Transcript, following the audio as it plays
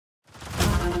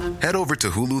Head over to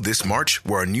Hulu this March,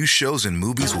 where our new shows and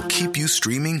movies will keep you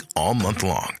streaming all month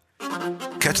long.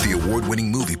 Catch the award-winning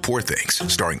movie Poor Things,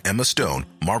 starring Emma Stone,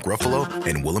 Mark Ruffalo,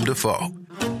 and Willem Dafoe.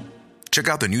 Check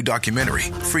out the new documentary,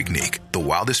 Freaknik, The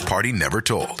Wildest Party Never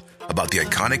Told, about the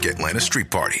iconic Atlanta Street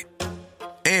Party.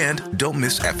 And don't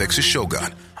miss FX's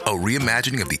Shogun, a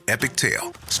reimagining of the epic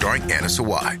tale, starring Anna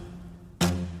Sawai.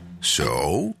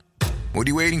 So, what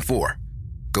are you waiting for?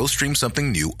 Go stream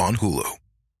something new on Hulu.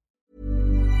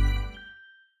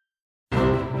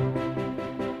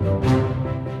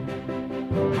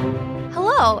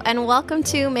 Hello, and welcome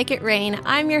to Make It Rain.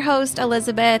 I'm your host,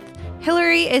 Elizabeth.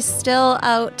 Hillary is still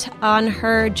out on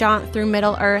her jaunt through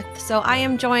Middle-earth, so I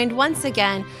am joined once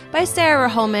again by Sarah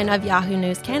Rahoman of Yahoo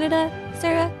News Canada.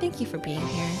 Sarah, thank you for being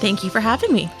here. Thank you for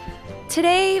having me.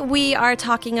 Today, we are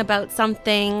talking about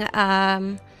something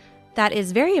that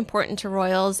is very important to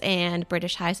royals and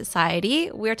British high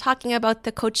society. We're talking about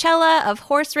the Coachella of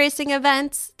horse racing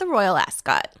events, the Royal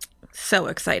Ascot. So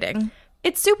exciting.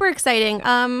 It's super exciting.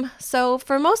 So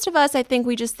for most of us, I think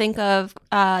we just think of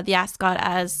the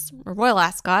Ascot or Royal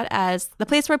Ascot as the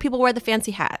place where people wear the fancy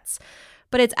hats.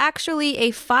 But it's actually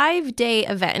a 5-day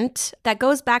event that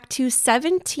goes back to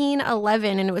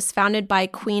 1711, and it was founded by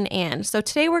Queen Anne. So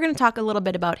today we're going to talk a little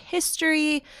bit about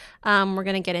history. We're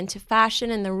going to get into fashion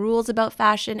and the rules about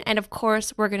fashion. And of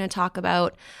course, we're going to talk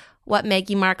about what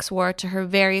Maggie Marks wore to her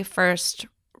very first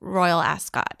Royal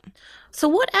Ascot. So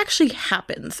what actually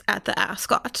happens at the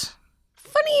Ascot?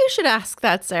 Funny you should ask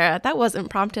that, Sarah. That wasn't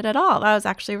prompted at all. That was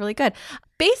actually really good.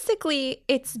 Basically,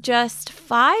 it's just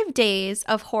 5 days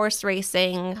of horse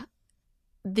racing,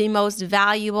 the most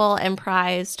valuable and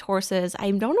prized horses.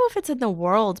 I don't know if it's in the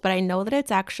world, but I know that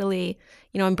it's actually,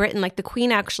 in Britain, like the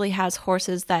Queen actually has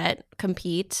horses that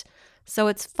compete. So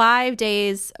it's 5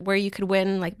 days where you could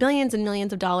win like millions and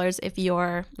millions of dollars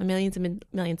millions and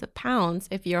millions of pounds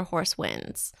if your horse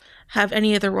wins. Have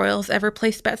any of the royals ever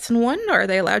placed bets and won? Or are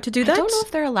they allowed to do that? I don't know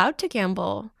if they're allowed to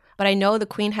gamble, but I know the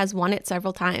Queen has won it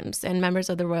several times and members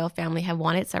of the royal family have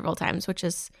won it several times, which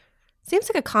seems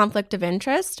like a conflict of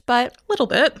interest, but a little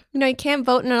bit. You can't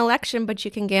vote in an election, but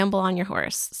you can gamble on your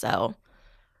horse. So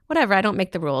whatever, I don't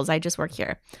make the rules. I just work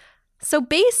here. So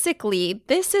basically,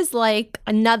 this is like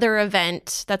another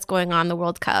event that's going on, the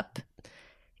World Cup.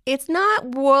 It's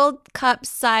not World Cup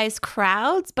size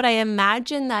crowds, but I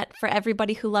imagine that for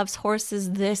everybody who loves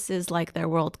horses, this is like their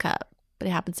World Cup. But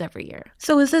it happens every year.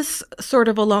 So is this sort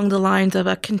of along the lines of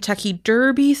a Kentucky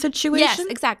Derby situation? Yes,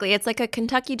 exactly. It's like a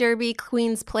Kentucky Derby,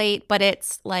 Queen's Plate, but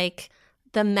it's like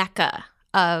the mecca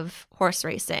of horse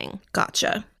racing.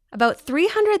 Gotcha. About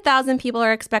 300,000 people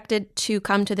are expected to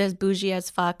come to this bougie as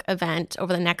fuck event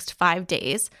over the next 5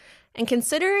 days. And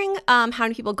considering how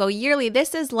many people go yearly,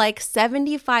 this is like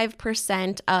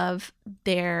 75% of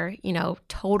their,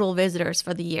 total visitors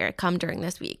for the year come during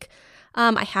this week.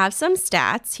 I have some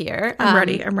stats here. I'm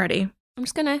ready. I'm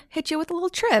just going to hit you with a little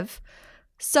triv.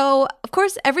 So, of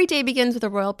course, every day begins with a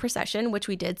royal procession, which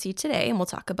we did see today, and we'll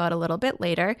talk about a little bit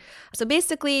later. So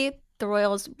basically, the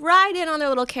royals ride in on their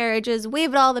little carriages,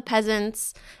 wave at all the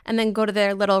peasants, and then go to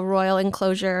their little royal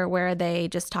enclosure where they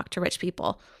just talk to rich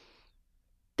people.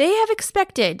 They have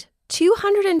expected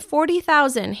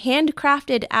 240,000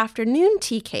 handcrafted afternoon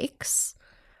tea cakes.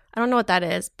 I don't know what that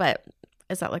is, but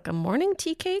is that like a morning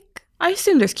tea cake? I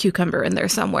assume there's cucumber in there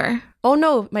somewhere. Oh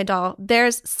no, my doll.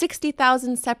 There's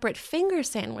 60,000 separate finger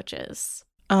sandwiches.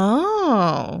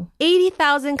 Oh.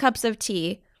 80,000 cups of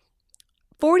tea.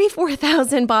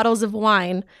 44,000 bottles of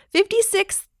wine,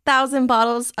 56,000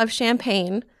 bottles of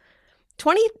champagne,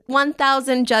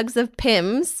 21,000 jugs of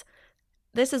Pimm's.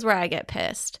 This is where I get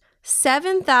pissed.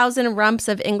 7,000 rumps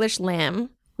of English lamb.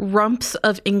 Rumps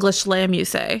of English lamb, you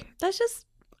say? That's just,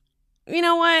 you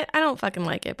know what? I don't fucking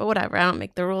like it, but whatever. I don't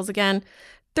make the rules again.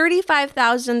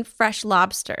 35,000 fresh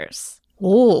lobsters.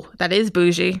 Oh, that is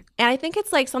bougie. And I think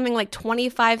it's like something like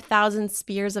 25,000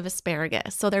 spears of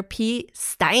asparagus. So their pee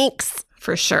stinks.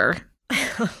 For sure.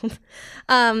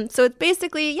 So it's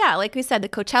basically, like we said, the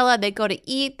Coachella, they go to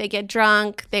eat, they get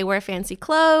drunk, they wear fancy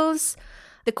clothes.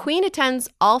 The Queen attends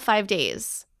all 5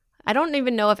 days. I don't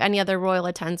even know if any other royal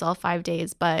attends all 5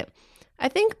 days, but I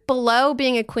think below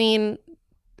being a queen,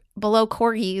 below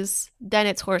corgis, then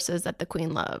it's horses that the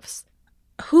Queen loves.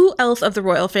 Who else of the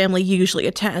royal family usually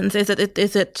attends? Is it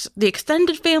the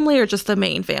extended family or just the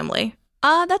main family?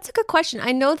 That's a good question.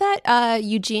 I know that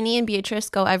Eugenie and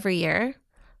Beatrice go every year.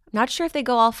 I'm not sure if they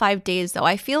go all 5 days, though.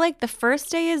 I feel like the first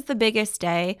day is the biggest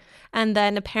day, and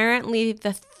then apparently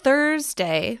the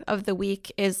Thursday of the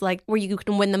week is like where you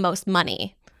can win the most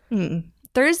money.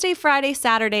 Thursday, Friday,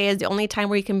 Saturday is the only time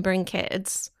where you can bring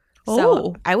kids.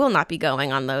 So I will not be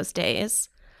going on those days.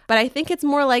 But I think it's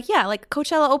more like, yeah, like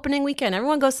Coachella opening weekend.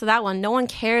 Everyone goes to that one. No one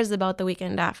cares about the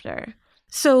weekend after.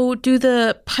 So do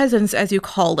the peasants, as you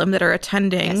call them, that are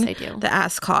attending Yes, I do. the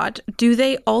Ascot, do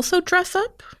they also dress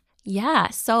up?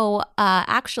 Yeah. So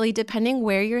actually, depending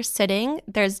where you're sitting,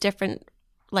 there's different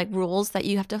like rules that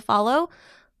you have to follow.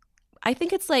 I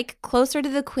think it's like closer to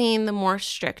the queen, the more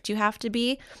strict you have to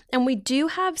be. And we do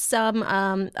have some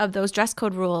of those dress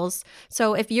code rules.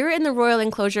 So if you're in the royal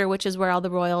enclosure, which is where all the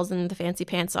royals and the fancy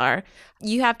pants are,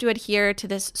 you have to adhere to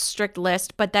this strict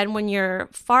list. But then when you're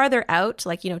farther out,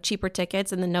 like, cheaper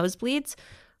tickets and the nosebleeds,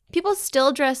 people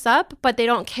still dress up, but they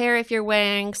don't care if you're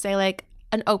wearing, say, like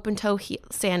an open toe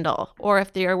sandal or if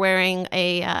you're wearing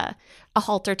a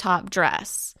halter top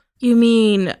dress. You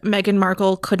mean Meghan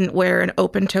Markle couldn't wear an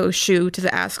open-toe shoe to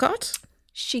the Ascot?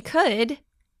 She could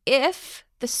if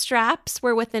the straps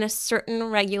were within a certain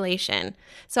regulation.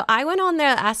 So I went on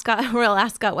the Royal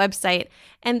Ascot website,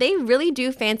 and they really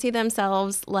do fancy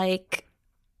themselves like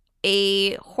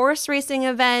a horse racing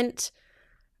event.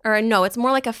 Or no, it's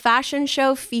more like a fashion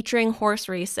show featuring horse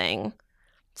racing.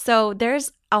 So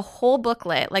there's a whole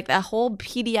booklet, like a whole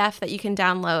PDF that you can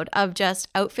download of just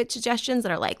outfit suggestions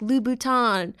that are like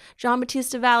Louboutin,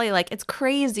 Jean-Baptiste Valli. Like, it's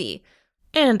crazy.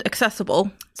 And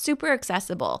accessible. Super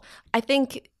accessible. I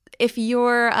think if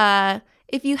you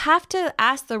have to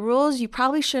ask the rules, you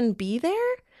probably shouldn't be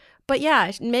there. But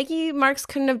yeah, Maggie Marks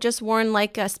couldn't have just worn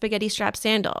like a spaghetti strap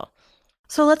sandal.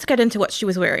 So let's get into what she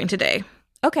was wearing today.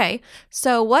 Okay,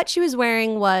 so what she was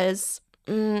wearing was...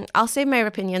 I'll save my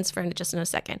opinions for just in a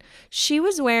second. She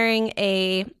was wearing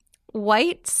a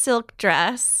white silk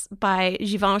dress by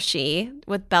Givenchy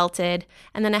with belted,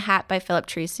 and then a hat by Philip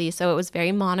Treacy. So it was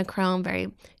very monochrome,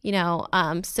 very,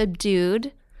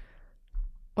 subdued.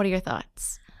 What are your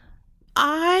thoughts?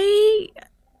 I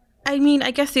mean,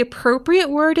 I guess the appropriate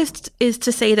word is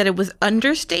to say that it was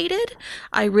understated.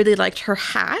 I really liked her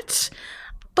hat.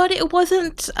 But it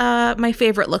wasn't my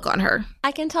favorite look on her.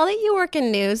 I can tell that you work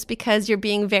in news because you're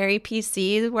being very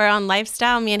PC, where on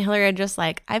Lifestyle, me and Hillary are just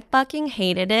like, I fucking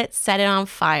hated it, set it on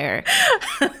fire.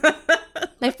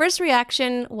 My first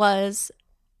reaction was,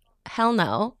 hell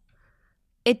no.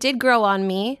 It did grow on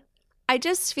me. I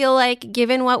just feel like,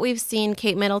 given what we've seen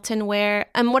Kate Middleton wear,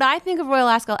 and what I think of Royal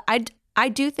Ascot, I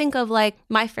do think of like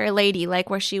My Fair Lady, like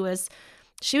where she was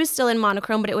still in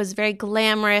monochrome, but it was very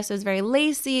glamorous. It was very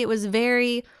lacy. It was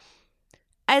very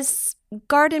as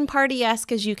garden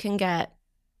party-esque as you can get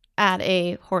at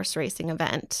a horse racing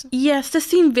event. Yes, this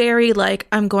seemed very like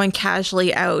I'm going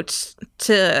casually out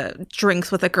to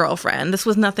drinks with a girlfriend. This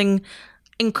was nothing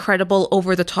incredible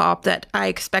over the top that I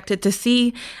expected to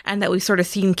see and that we've sort of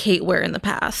seen Kate wear in the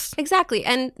past. Exactly.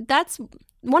 And that's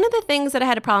one of the things that I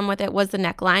had a problem with it was the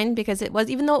neckline, because it was,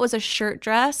 even though it was a shirt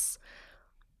dress,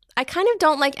 I kind of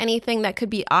don't like anything that could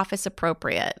be office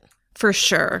appropriate. For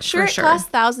sure. Sure, it costs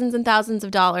thousands and thousands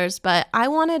of dollars, but I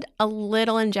wanted a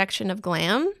little injection of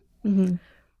glam. Mm-hmm.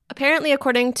 Apparently,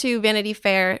 according to Vanity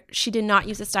Fair, she did not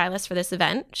use a stylist for this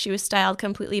event. She was styled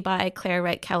completely by Claire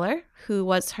Wright Keller, who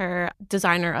was her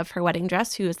designer of her wedding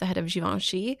dress, who is the head of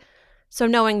Givenchy. So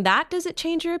knowing that, does it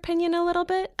change your opinion a little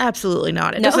bit? Absolutely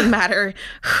not. It doesn't matter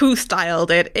who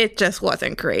styled it. It just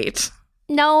wasn't great.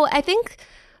 No, I think...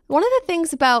 one of the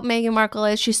things about Meghan Markle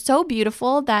is she's so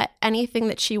beautiful that anything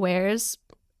that she wears,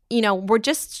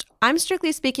 I'm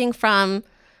strictly speaking from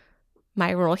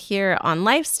my role here on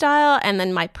Lifestyle and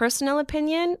then my personal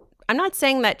opinion. I'm not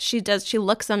saying that she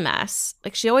looks a mess.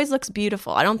 Like, she always looks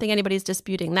beautiful. I don't think anybody's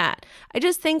disputing that. I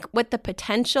just think with the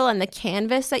potential and the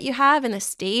canvas that you have and the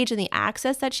stage and the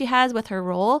access that she has with her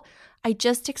role, I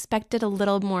just expected a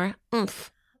little more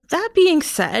oomph. That being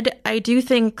said, I do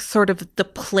think sort of the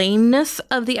plainness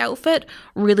of the outfit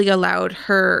really allowed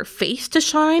her face to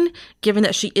shine, given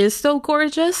that she is so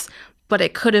gorgeous, but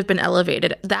it could have been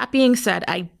elevated. That being said,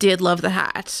 I did love the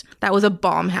hat. That was a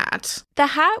bomb hat. The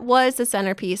hat was the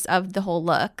centerpiece of the whole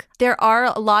look. There are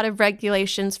a lot of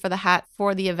regulations for the hat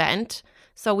for the event,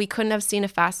 so we couldn't have seen a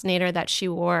fascinator that she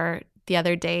wore the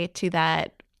other day to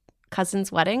that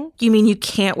cousin's wedding. You mean you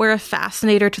can't wear a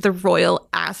fascinator to the Royal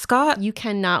Ascot? You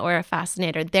cannot wear a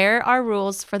fascinator. There are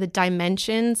rules for the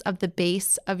dimensions of the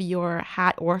base of your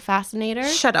hat or fascinator.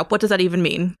 Shut up. What does that even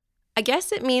mean? I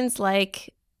guess it means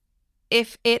like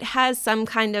if it has some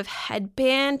kind of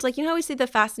headband, like, how we see the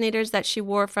fascinators that she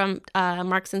wore from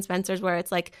Marks and Spencer's, where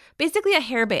it's like basically a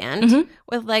hairband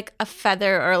with like a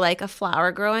feather or like a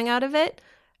flower growing out of it.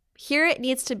 Here it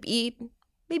needs to be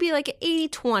maybe like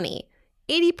 80-20.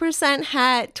 80%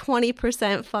 hat,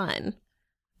 20% fun.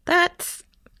 That's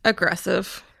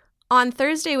aggressive. On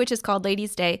Thursday, which is called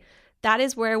Ladies' Day, that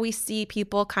is where we see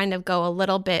people kind of go a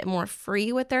little bit more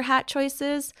free with their hat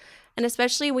choices. And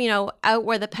especially, out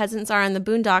where the peasants are in the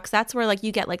boondocks, that's where like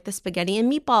you get like the spaghetti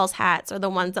and meatballs hats, or the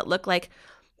ones that look like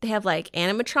they have like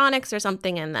animatronics or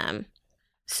something in them.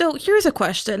 So here's a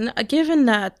question. Given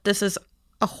that this is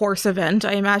a horse event,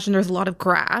 I imagine there's a lot of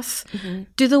grass. Mm-hmm.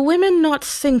 Do the women not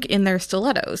sink in their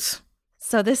stilettos?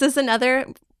 So this is another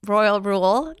royal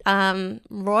rule.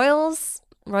 Royal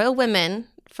women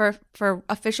for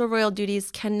official royal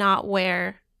duties cannot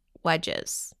wear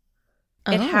wedges.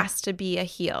 It has to be a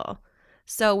heel.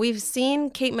 So we've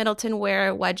seen Kate Middleton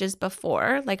wear wedges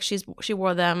before. Like she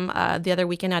wore them the other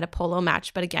weekend at a polo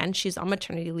match. But again, she's on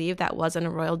maternity leave. That wasn't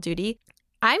a royal duty.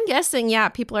 I'm guessing,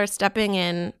 people are stepping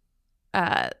in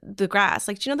the grass.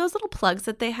 Like, do you know those little plugs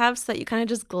that they have so that you kind of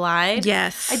just glide?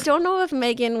 Yes. I don't know if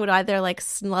Meghan would either like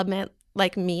snub it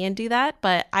like me and do that,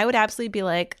 but I would absolutely be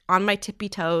like on my tippy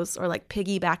toes or like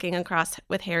piggybacking across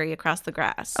with Harry across the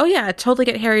grass. Oh yeah, totally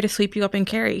get Harry to sweep you up and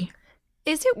carry.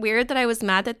 Is it weird that I was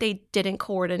mad that they didn't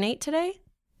coordinate today?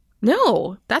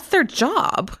 No, that's their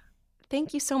job.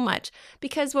 Thank you so much.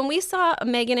 Because when we saw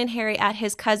Meghan and Harry at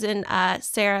his cousin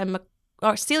Celia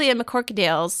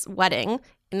McCorkadale's wedding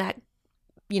in that,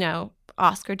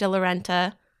 Oscar de la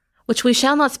Renta, which we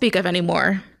shall not speak of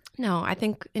anymore. No, I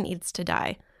think it needs to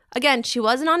die. Again, she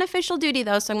wasn't on official duty,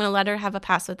 though, so I'm going to let her have a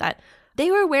pass with that.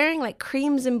 They were wearing, like,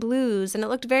 creams and blues, and it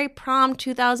looked very prom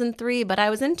 2003, but I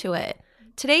was into it.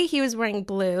 Today, he was wearing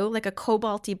blue, like a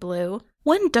cobalty blue.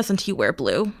 When doesn't he wear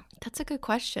blue? That's a good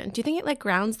question. Do you think it, like,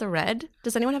 grounds the red?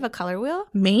 Does anyone have a color wheel?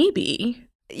 Maybe.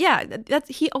 Yeah,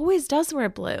 he always does wear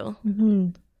blue. Mm-hmm.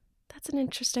 That's an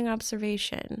interesting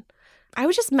observation. I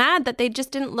was just mad that they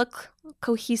just didn't look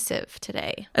cohesive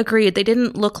today. Agreed. They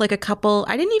didn't look like a couple.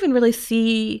 I didn't even really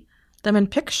see them in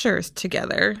pictures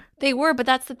together. They were, but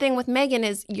that's the thing with Meghan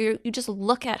is you just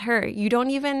look at her. You don't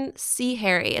even see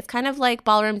Harry. It's kind of like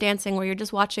ballroom dancing where you're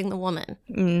just watching the woman.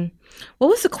 What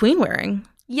was the Queen wearing?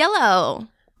 Yellow.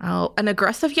 Oh, an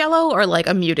aggressive yellow or like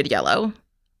a muted yellow?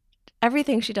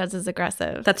 Everything she does is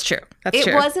aggressive. That's true.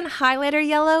 It wasn't highlighter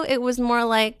yellow. It was more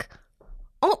like,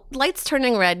 lights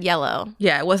turning red yellow.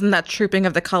 Yeah, it wasn't that trooping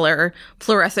of the color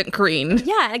fluorescent green.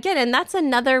 Yeah, again, and that's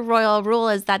another royal rule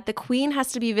is that the Queen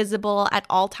has to be visible at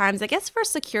all times, I guess for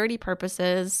security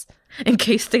purposes. In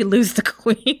case they lose the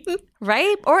Queen.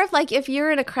 Right? Or if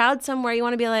you're in a crowd somewhere, you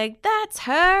want to be like, that's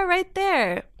her right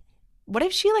there. What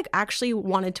if she actually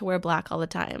wanted to wear black all the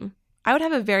time? I would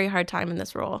have a very hard time in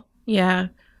this role. Yeah.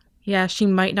 Yeah, she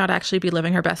might not actually be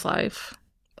living her best life.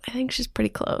 I think she's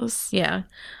pretty close. Yeah.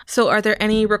 So are there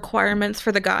any requirements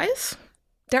for the guys?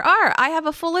 There are. I have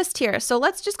a full list here. So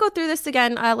let's just go through this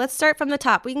again. Let's start from the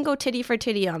top. We can go titty for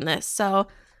titty on this. So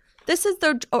this is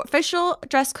the official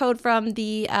dress code from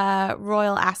the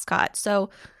Royal Ascot. So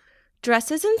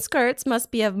dresses and skirts must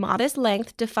be of modest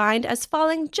length, defined as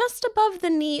falling just above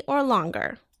the knee or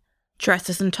longer.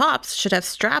 Dresses and tops should have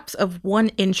straps of 1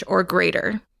 inch or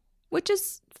greater. Which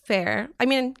is fair. I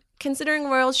mean, considering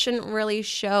royals shouldn't really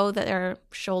show their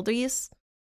shoulders.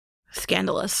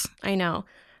 Scandalous. I know.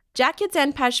 Jackets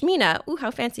and pashmina, ooh,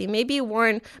 how fancy, may be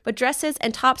worn, but dresses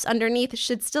and tops underneath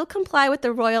should still comply with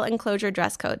the royal enclosure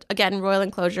dress code. Again, royal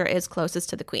enclosure is closest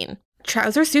to the Queen.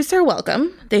 Trouser suits are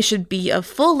welcome. They should be of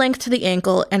full length to the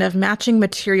ankle and of matching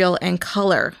material and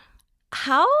color.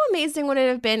 How amazing would it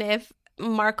have been if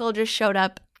Markle just showed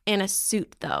up in a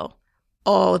suit, though?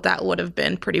 Oh, that would have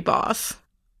been pretty boss.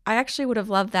 I actually would have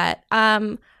loved that.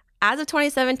 As of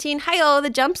 2017,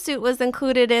 the jumpsuit was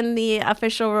included in the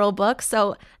official rule book.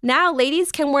 So now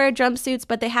ladies can wear jumpsuits,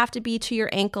 but they have to be to your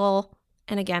ankle.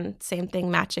 And again, same thing,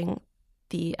 matching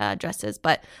the dresses.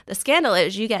 But the scandal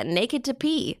is you get naked to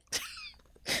pee.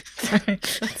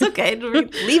 That's okay.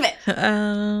 Leave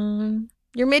it.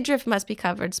 Your midriff must be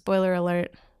covered. Spoiler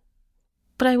alert.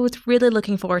 But I was really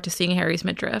looking forward to seeing Harry's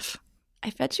midriff.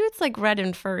 I bet you it's red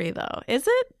and furry, though. Is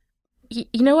it?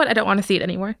 You know what? I don't want to see it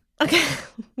anymore. Okay.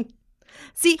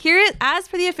 See, as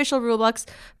per the official rulebooks,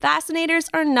 fascinators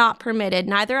are not permitted.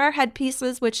 Neither are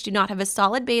headpieces which do not have a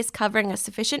solid base covering a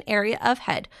sufficient area of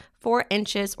head, 4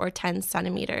 inches or 10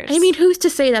 centimeters. I mean, who's to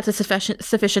say that's a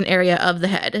sufficient area of the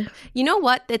head? You know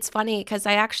what? It's funny because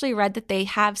I actually read that they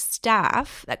have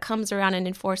staff that comes around and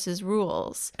enforces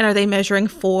rules. And are they measuring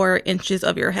 4 inches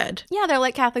of your head? Yeah, they're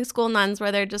like Catholic school nuns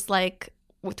where they're just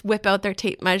whip out their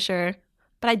tape measure.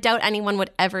 But I doubt anyone would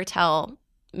ever tell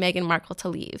Meghan Markle to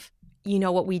leave. You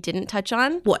know what we didn't touch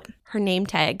on? What? Her name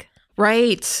tag.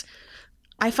 Right.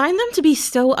 I find them to be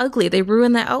so ugly. They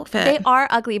ruin the outfit. They are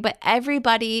ugly, but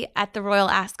everybody at the Royal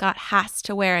Ascot has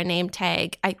to wear a name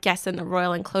tag, I guess, in the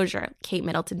royal enclosure. Kate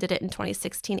Middleton did it in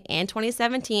 2016 and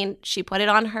 2017. She put it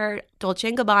on her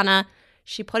Dolce & Gabbana.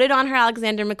 She put it on her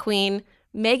Alexander McQueen.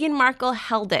 Meghan Markle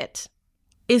held it.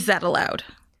 Is that allowed?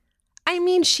 I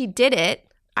mean, she did it.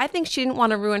 I think she didn't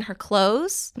want to ruin her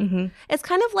clothes. Mm-hmm. It's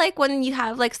kind of like when you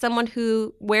have like someone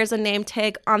who wears a name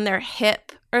tag on their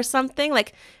hip or something.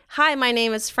 Like, hi, my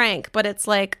name is Frank, but it's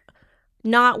like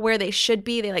not where they should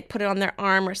be. They like put it on their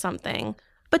arm or something.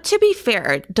 But to be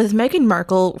fair, does Meghan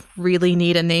Markle really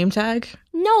need a name tag?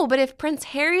 No, but if Prince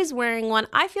Harry's wearing one,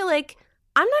 I feel like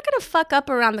I'm not going to fuck up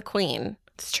around the Queen.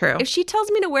 It's true. If she tells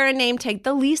me to wear a name tag,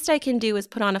 the least I can do is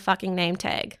put on a fucking name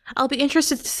tag. I'll be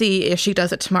interested to see if she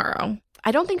does it tomorrow.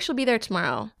 I don't think she'll be there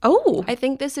tomorrow. Oh. I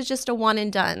think this is just a one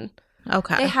and done.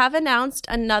 Okay. They have announced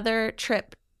another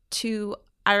trip to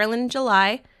Ireland in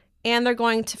July, and they're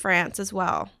going to France as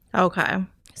well. Okay.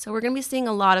 So we're going to be seeing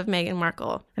a lot of Meghan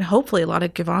Markle. And hopefully a lot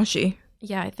of Givenchy.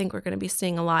 Yeah, I think we're going to be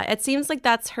seeing a lot. It seems like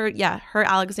that's her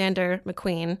Alexander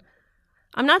McQueen.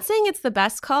 I'm not saying it's the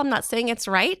best call. I'm not saying it's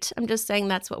right. I'm just saying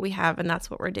that's what we have and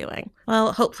that's what we're doing.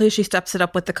 Well, hopefully she steps it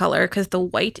up with the color because the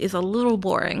white is a little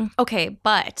boring. Okay,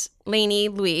 but Lainey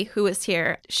Louis, who is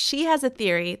here, she has a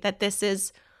theory that this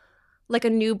is like a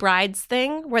new brides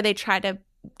thing where they try to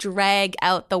drag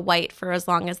out the white for as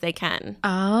long as they can.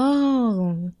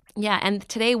 Oh. Yeah, and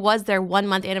today was their 1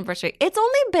 month anniversary. It's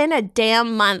only been a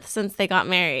damn month since they got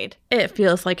married. It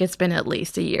feels like it's been at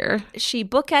least a year. She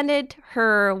bookended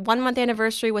her 1 month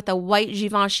anniversary with a white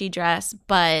Givenchy dress,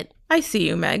 but... I see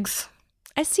you, Megs.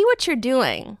 I see what you're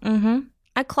doing. Mm-hmm.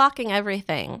 I'm clocking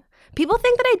everything. People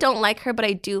think that I don't like her, but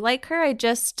I do like her. I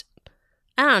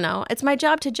don't know. It's my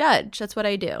job to judge. That's what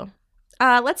I do.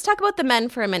 Let's talk about the men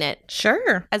for a minute.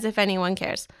 Sure. As if anyone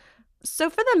cares.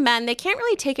 So for the men, they can't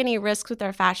really take any risks with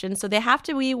their fashion, so they have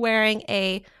to be wearing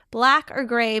a black or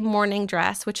gray morning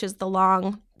dress, which is the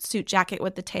long suit jacket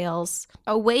with the tails,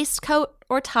 a waistcoat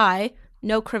or tie,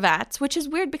 no cravats, which is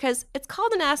weird because it's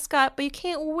called an ascot, but you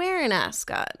can't wear an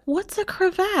ascot. What's a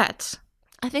cravat?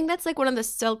 I think that's like one of the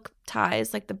silk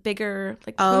ties, like the bigger,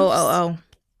 like Oh.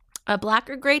 A black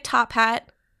or gray top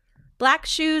hat, black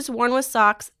shoes worn with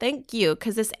socks. Thank you,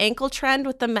 because this ankle trend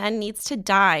with the men needs to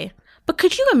die. But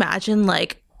could you imagine,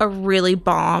 like, a really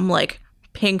bomb, like,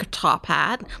 pink top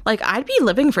hat? Like, I'd be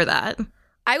living for that.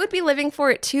 I would be living for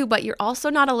it, too, but you're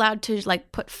also not allowed to,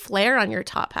 like, put flair on your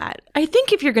top hat. I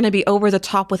think if you're going to be over the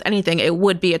top with anything, it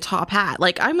would be a top hat.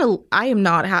 Like, I am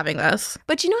not having this.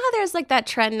 But you know how there's, like, that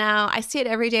trend now? I see it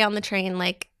every day on the train.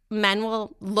 Like, men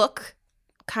will look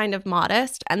kind of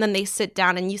modest, and then they sit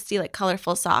down and you see, like,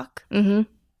 colorful sock. Mm-hmm.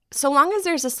 So long as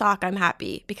there's a sock, I'm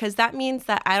happy, because that means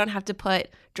that I don't have to put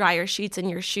dryer sheets in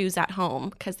your shoes at home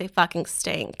because they fucking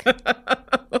stink.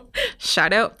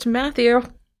 Shout out to Matthew.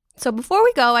 So before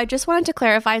we go, I just wanted to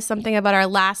clarify something about our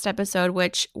last episode,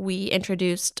 which we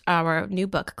introduced our new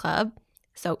book club.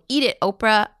 So Eat It,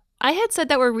 Oprah. I had said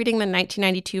that we're reading the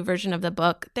 1992 version of the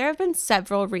book. There have been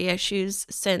several reissues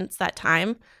since that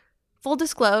time. Full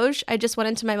disclosure, I just went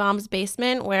into my mom's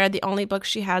basement where the only books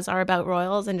she has are about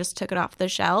royals and just took it off the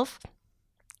shelf.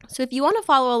 So if you want to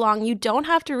follow along, you don't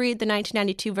have to read the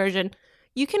 1992 version.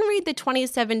 You can read the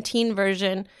 2017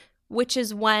 version, which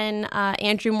is when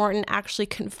Andrew Morton actually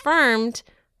confirmed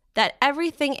that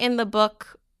everything in the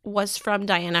book was from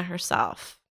Diana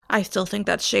herself. I still think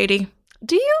that's shady.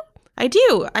 Do you? I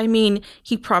do. I mean,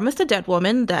 he promised a dead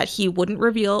woman that he wouldn't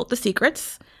reveal the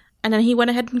secrets, and then he went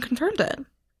ahead and confirmed it.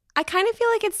 I kind of feel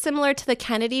like it's similar to the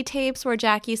Kennedy tapes where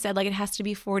Jackie said, like, it has to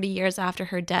be 40 years after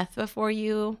her death before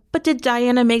you... But did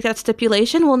Diana make that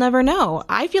stipulation? We'll never know.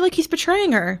 I feel like he's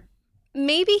betraying her.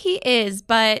 Maybe he is,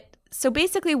 but... So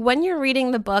basically, when you're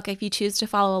reading the book, if you choose to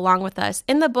follow along with us,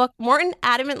 in the book, Morton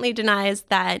adamantly denies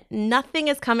that nothing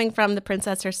is coming from the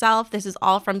princess herself. This is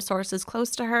all from sources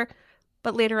close to her.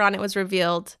 But later on, it was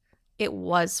revealed it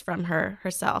was from her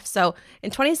herself. So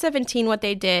in 2017, what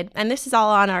they did, and this is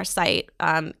all on our site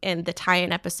in the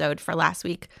tie-in episode for last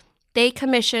week, they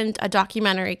commissioned a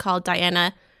documentary called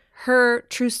Diana, Her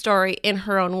True Story in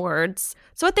Her Own Words.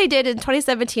 So what they did in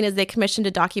 2017 is they commissioned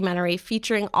a documentary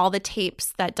featuring all the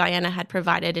tapes that Diana had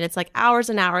provided. And it's like hours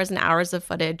and hours and hours of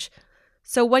footage.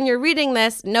 So when you're reading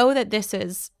this, know that this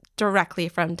is directly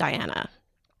from Diana.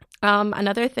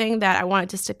 Another thing that I wanted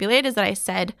to stipulate is that I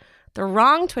said the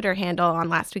wrong Twitter handle on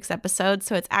last week's episode.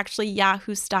 So it's actually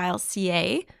Yahoo Style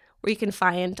CA, where you can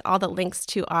find all the links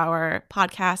to our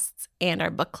podcasts and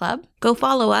our book club. Go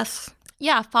follow us.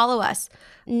 Yeah, follow us.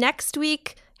 Next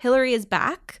week, Hillary is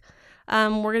back.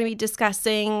 We're going to be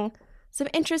discussing some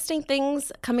interesting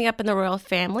things coming up in the royal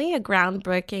family, a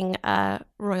groundbreaking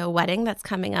royal wedding that's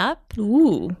coming up.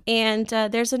 Ooh. And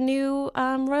there's a new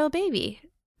royal baby.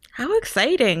 How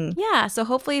exciting. Yeah, so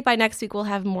hopefully by next week we'll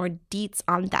have more deets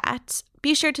on that.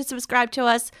 Be sure to subscribe to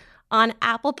us on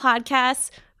Apple Podcasts,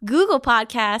 Google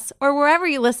Podcasts, or wherever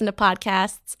you listen to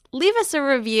podcasts. Leave us a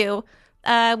review.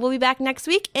 We'll be back next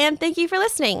week, and thank you for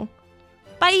listening.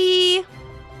 Bye! You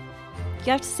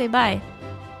have to say bye.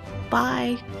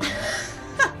 Bye.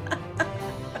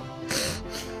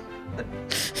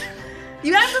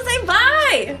 You have to say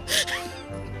bye!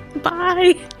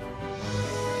 Bye.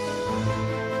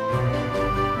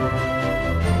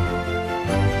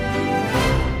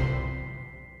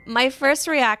 My first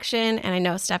reaction, and I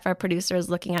know Steph, our producer, is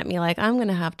looking at me like I'm going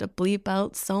to have to bleep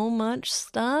out so much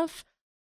stuff.